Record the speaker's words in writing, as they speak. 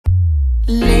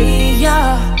Lay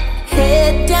your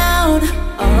head down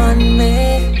on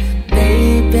me,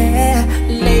 baby.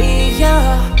 Lay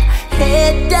your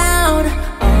head down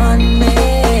on me.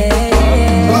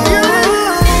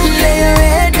 Lay your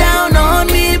head down on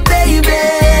me,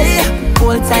 baby.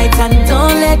 Hold tight and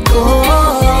don't let go.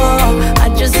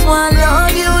 I just wanna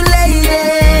love you,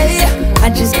 lady. I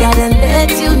just gotta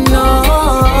let you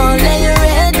know. Lay your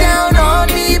head down on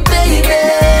me,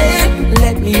 baby.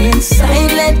 Let me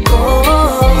inside, let go.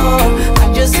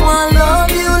 I just wanna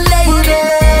love you, lady.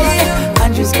 I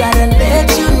just gotta let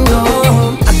you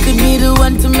know. I could be the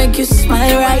one to make you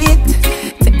smile, right?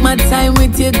 Take my time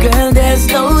with you, girl, there's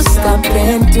no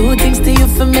stopping. Do things to you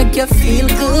for make you feel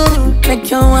good. Make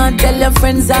you want to tell your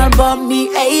friends all about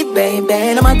me, hey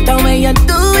baby. No matter what you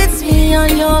do, it's me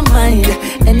on your mind.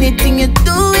 Anything you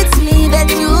do, it's me that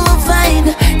you find.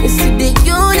 You see the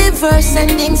universe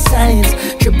sending signs.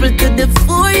 Triple to the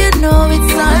 4, you know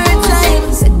it's our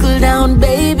time. Settle down,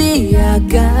 baby, I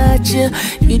got you.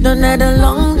 You don't have a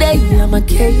long day, I'ma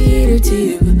cater to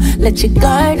you. Let your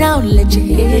guard down, let your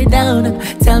head down.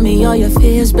 Tell me all your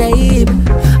fears, babe.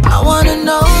 I wanna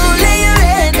know, lay your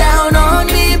head down on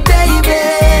me, baby.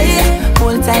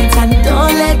 Hold tight and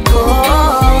don't let go.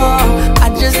 I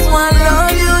just wanna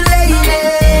love you, lady.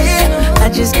 I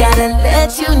just gotta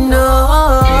let you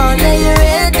know. Lay your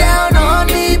head down on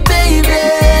me, baby.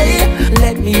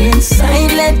 Let me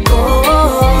inside, let go.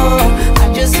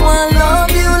 I just wanna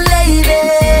love you,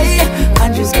 lady.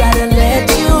 I just gotta let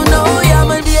you know. You're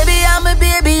my baby, I'm a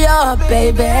baby, oh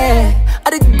baby.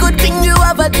 The good thing you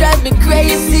ever drive me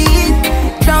crazy.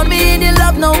 Drown me in your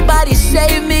love, nobody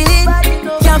save me.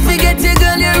 Can't forget you,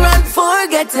 girl, you're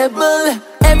unforgettable.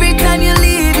 Every time you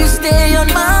leave, you stay on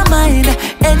my mind.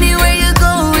 Anywhere you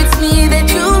go, it's me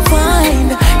that you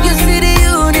find. You see the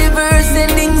universe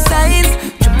sending signs.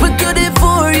 Triple to the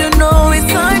 4, you know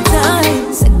it's our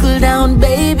time. Settle down,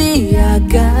 baby, I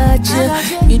got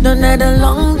you. You don't have a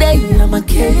long day, I'ma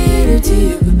cater to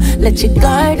you. Let your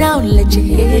guard down, let your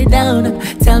head down.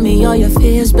 Tell me all your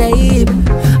fears, babe.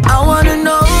 I wanna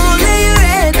know, lay your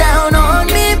head down on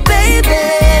me, baby.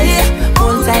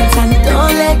 Hold tight and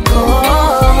don't let go.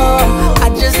 I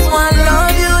just wanna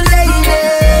love you, lady.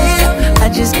 I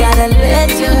just gotta let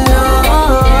you know.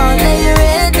 Lay your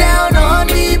head down on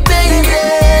me,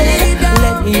 baby.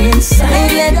 Let me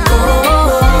inside, let go.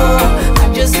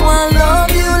 I just wanna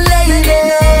love you, lady.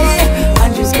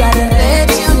 I just gotta let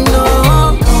you know.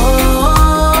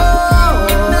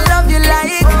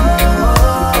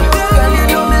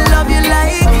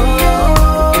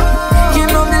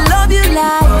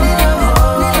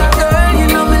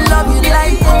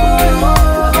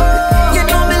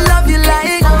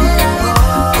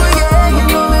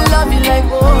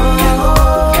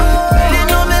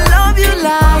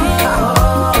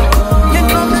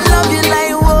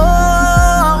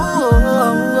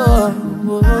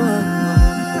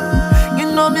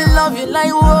 Love you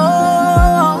like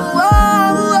whoa.